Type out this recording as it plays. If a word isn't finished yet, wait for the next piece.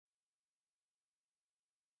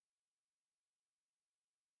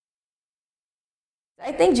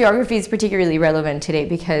I think geography is particularly relevant today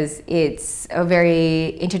because it's a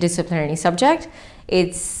very interdisciplinary subject.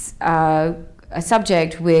 It's a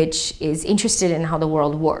subject which is interested in how the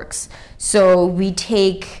world works. So we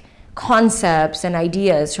take concepts and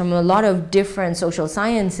ideas from a lot of different social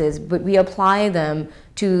sciences, but we apply them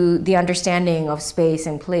to the understanding of space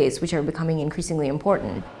and place, which are becoming increasingly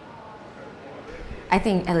important. I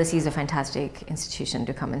think LSE is a fantastic institution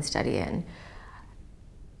to come and study in.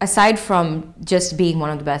 Aside from just being one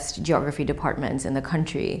of the best geography departments in the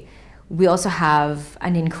country, we also have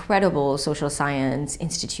an incredible social science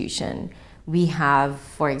institution. We have,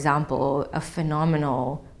 for example, a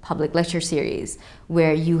phenomenal public lecture series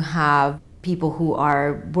where you have people who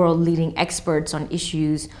are world-leading experts on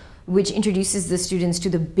issues, which introduces the students to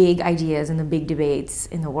the big ideas and the big debates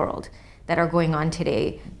in the world that are going on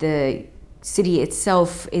today. The city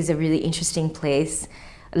itself is a really interesting place.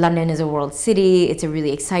 London is a world city. It's a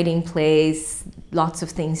really exciting place, lots of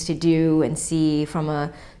things to do and see from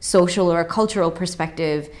a social or a cultural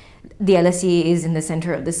perspective. The LSE is in the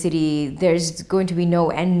center of the city. There's going to be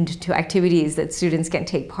no end to activities that students can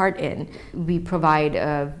take part in. We provide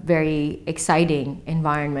a very exciting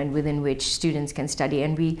environment within which students can study,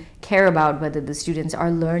 and we care about whether the students are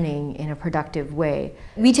learning in a productive way.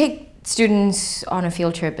 We take students on a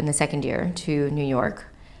field trip in the second year to New York.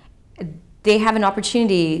 They have an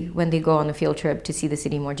opportunity when they go on the field trip to see the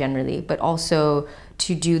city more generally, but also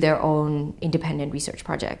to do their own independent research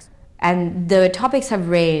projects. And the topics have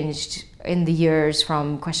ranged in the years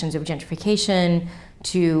from questions of gentrification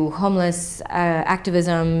to homeless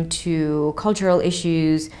activism to cultural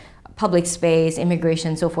issues, public space,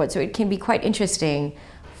 immigration, so forth. So it can be quite interesting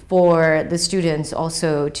for the students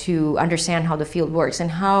also to understand how the field works and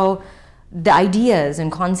how the ideas and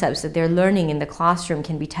concepts that they're learning in the classroom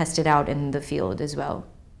can be tested out in the field as well.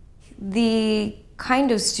 The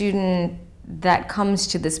kind of student that comes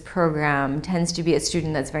to this program tends to be a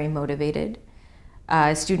student that's very motivated,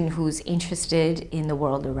 a student who's interested in the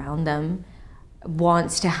world around them,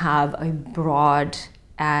 wants to have a broad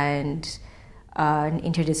and an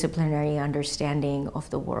interdisciplinary understanding of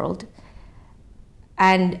the world,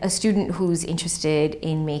 and a student who's interested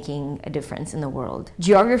in making a difference in the world.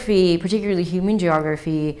 Geography, particularly human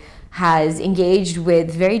geography, has engaged with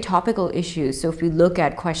very topical issues. So if we look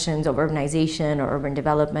at questions of urbanization or urban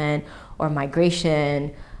development or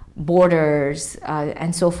migration, borders,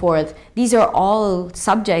 and so forth, these are all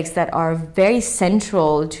subjects that are very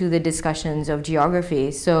central to the discussions of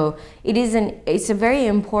geography. So it's a very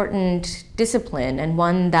important discipline and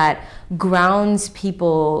one that grounds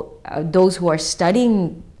people, those who are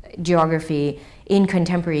studying geography, in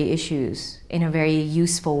contemporary issues in a very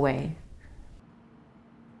useful way.